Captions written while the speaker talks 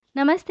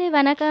Namaste,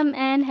 Vanakam,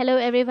 and hello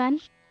everyone.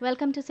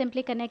 Welcome to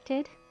Simply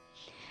Connected.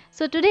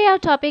 So, today our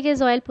topic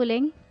is oil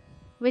pulling,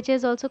 which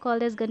is also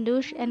called as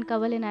Gandush and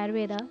Kaval in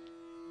Ayurveda.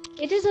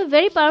 It is a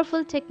very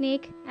powerful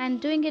technique, and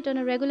doing it on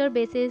a regular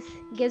basis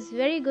gives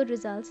very good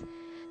results.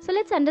 So,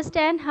 let's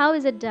understand how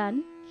is it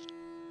done.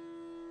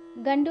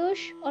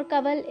 Gandush or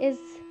Kaval is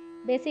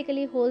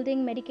basically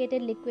holding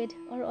medicated liquid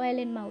or oil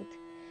in mouth.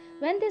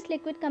 When this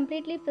liquid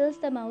completely fills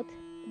the mouth,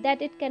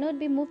 that it cannot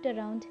be moved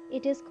around,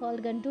 it is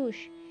called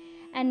Gandush.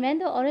 And when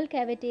the oral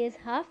cavity is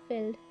half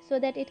filled so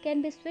that it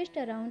can be swished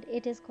around,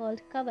 it is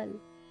called Kaval.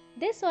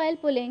 This oil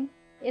pulling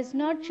is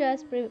not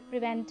just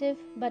preventive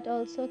but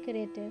also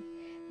curative.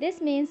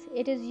 This means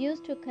it is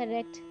used to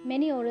correct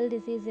many oral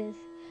diseases.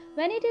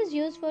 When it is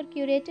used for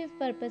curative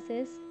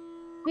purposes,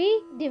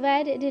 we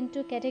divide it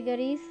into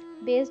categories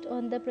based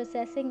on the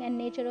processing and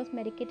nature of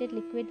medicated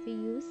liquid we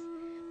use.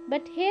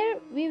 But here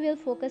we will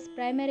focus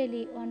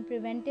primarily on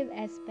preventive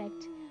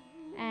aspect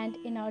and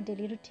in our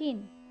daily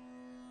routine.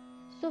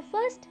 So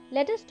first,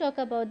 let us talk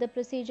about the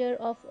procedure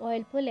of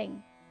oil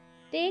pulling.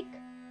 Take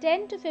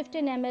 10 to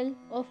 15 ml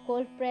of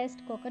cold pressed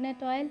coconut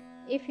oil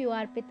if you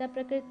are Pitta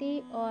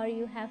Prakriti or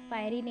you have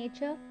fiery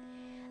nature,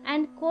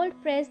 and cold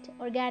pressed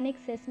organic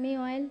sesame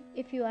oil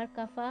if you are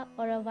Kapha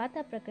or a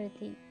Vata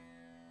Prakriti.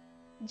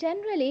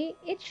 Generally,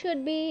 it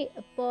should be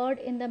poured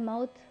in the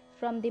mouth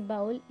from the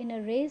bowl in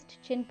a raised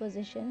chin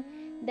position,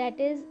 that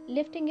is,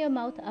 lifting your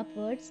mouth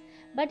upwards,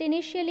 but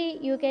initially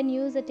you can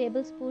use a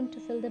tablespoon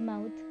to fill the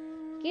mouth.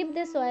 Keep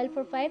this oil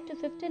for 5 to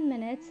 15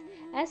 minutes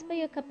as per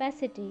your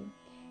capacity.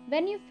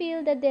 When you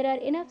feel that there are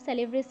enough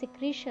salivary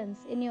secretions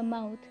in your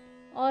mouth,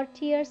 or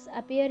tears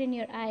appear in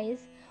your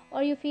eyes,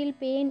 or you feel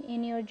pain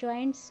in your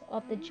joints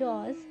of the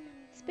jaws,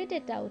 spit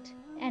it out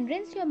and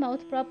rinse your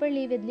mouth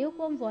properly with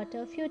lukewarm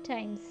water a few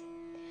times.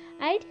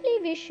 Ideally,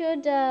 we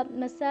should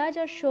massage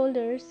our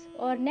shoulders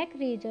or neck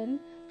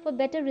region for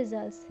better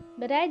results,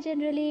 but I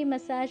generally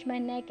massage my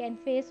neck and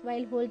face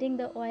while holding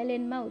the oil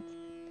in mouth.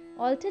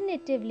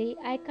 Alternatively,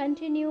 I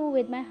continue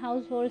with my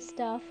household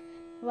stuff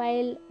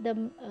while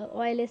the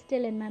oil is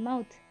still in my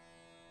mouth.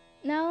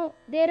 Now,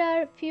 there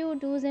are few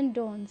do's and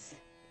don'ts.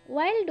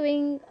 While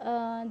doing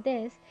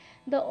this,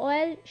 the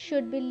oil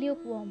should be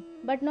lukewarm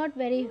but not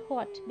very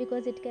hot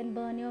because it can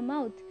burn your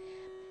mouth.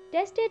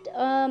 Test it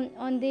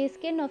on the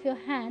skin of your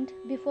hand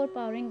before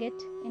pouring it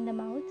in the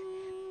mouth.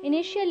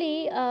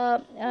 Initially,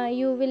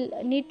 you will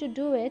need to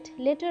do it.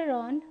 Later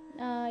on,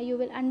 you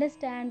will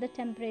understand the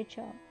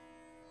temperature.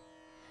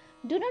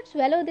 Do not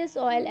swallow this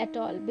oil at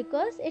all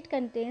because it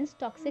contains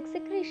toxic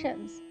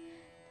secretions.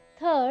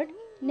 Third,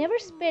 never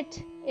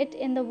spit it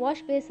in the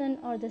wash basin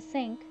or the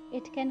sink.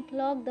 It can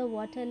clog the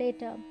water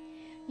later.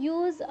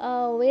 Use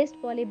waste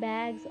poly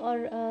bags,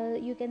 or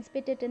you can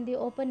spit it in the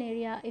open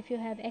area if you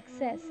have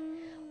excess.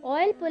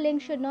 Oil pulling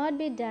should not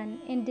be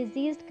done in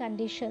diseased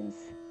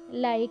conditions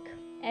like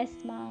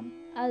asthma,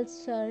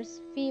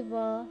 ulcers,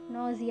 fever,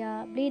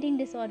 nausea, bleeding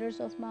disorders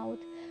of mouth,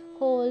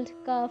 cold,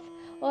 cough,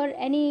 or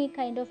any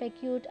kind of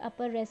acute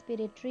upper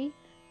respiratory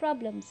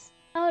problems.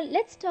 Now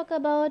let's talk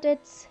about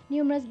its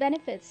numerous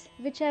benefits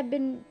which have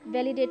been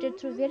validated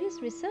through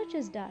various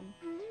researches done.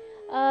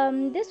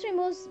 This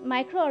removes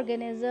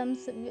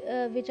microorganisms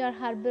which are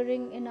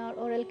harboring in our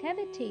oral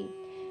cavity.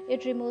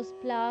 It removes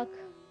plaque,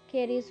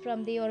 caries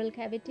from the oral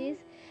cavities.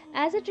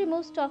 As it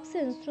removes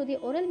toxins through the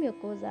oral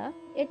mucosa,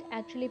 it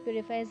actually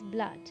purifies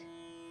blood.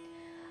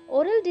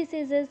 Oral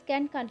diseases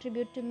can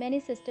contribute to many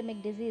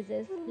systemic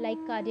diseases like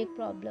cardiac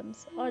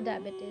problems or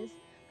diabetes.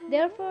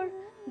 Therefore,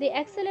 the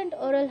excellent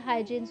oral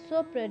hygiene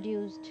so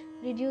produced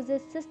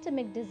reduces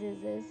systemic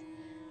diseases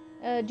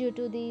due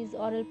to these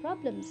oral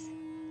problems.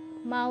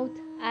 Mouth,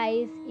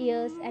 eyes,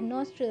 ears, and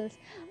nostrils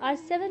are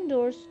seven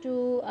doors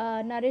to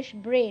nourish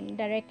brain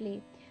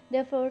directly.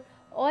 Therefore,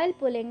 oil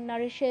pulling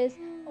nourishes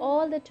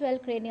all the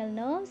 12 cranial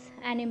nerves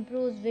and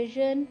improves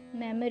vision,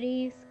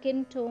 memory,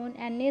 skin tone,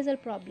 and nasal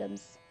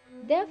problems.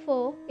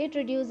 Therefore, it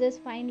reduces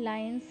fine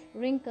lines,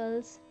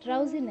 wrinkles,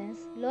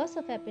 drowsiness, loss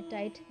of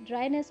appetite,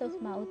 dryness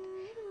of mouth,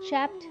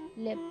 chapped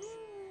lips,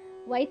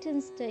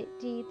 whitens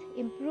teeth,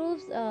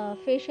 improves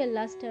facial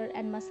luster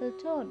and muscle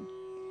tone.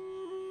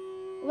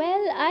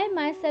 Well, I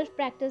myself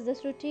practice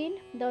this routine,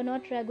 though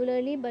not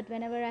regularly, but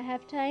whenever I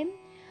have time.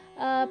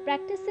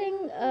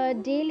 Practicing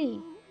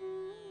daily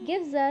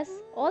gives us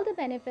all the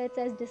benefits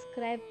as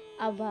described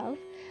above,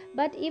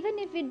 but even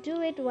if we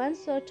do it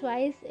once or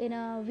twice in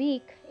a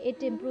week,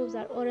 it improves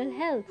our oral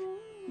health.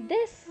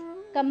 This,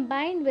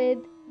 combined with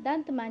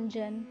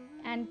dantmanjan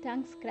and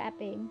tongue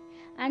scraping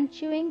and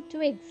chewing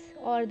twigs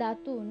or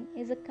datun,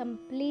 is a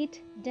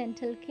complete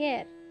dental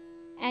care.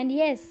 And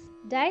yes,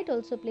 diet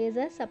also plays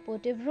a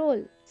supportive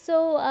role.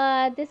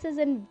 So this is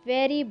in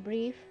very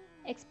brief.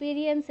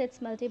 Experience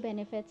its multi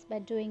benefits by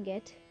doing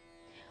it.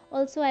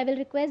 Also, I will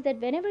request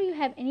that whenever you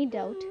have any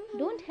doubt,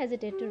 don't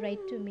hesitate to write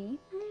to me.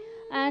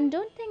 And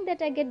don't think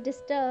that I get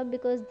disturbed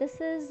because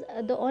this is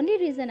the only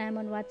reason I'm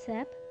on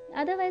WhatsApp.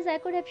 Otherwise, I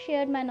could have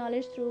shared my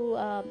knowledge through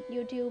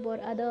YouTube or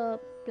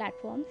other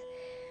platforms.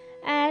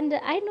 And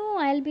I know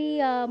I'll be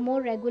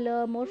more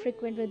regular, more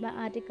frequent with my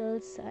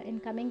articles in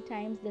coming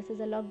times. This is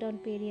a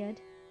lockdown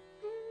period.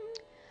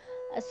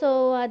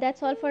 So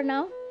that's all for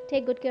now.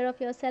 Take good care of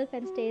yourself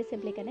and stay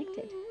simply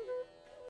connected.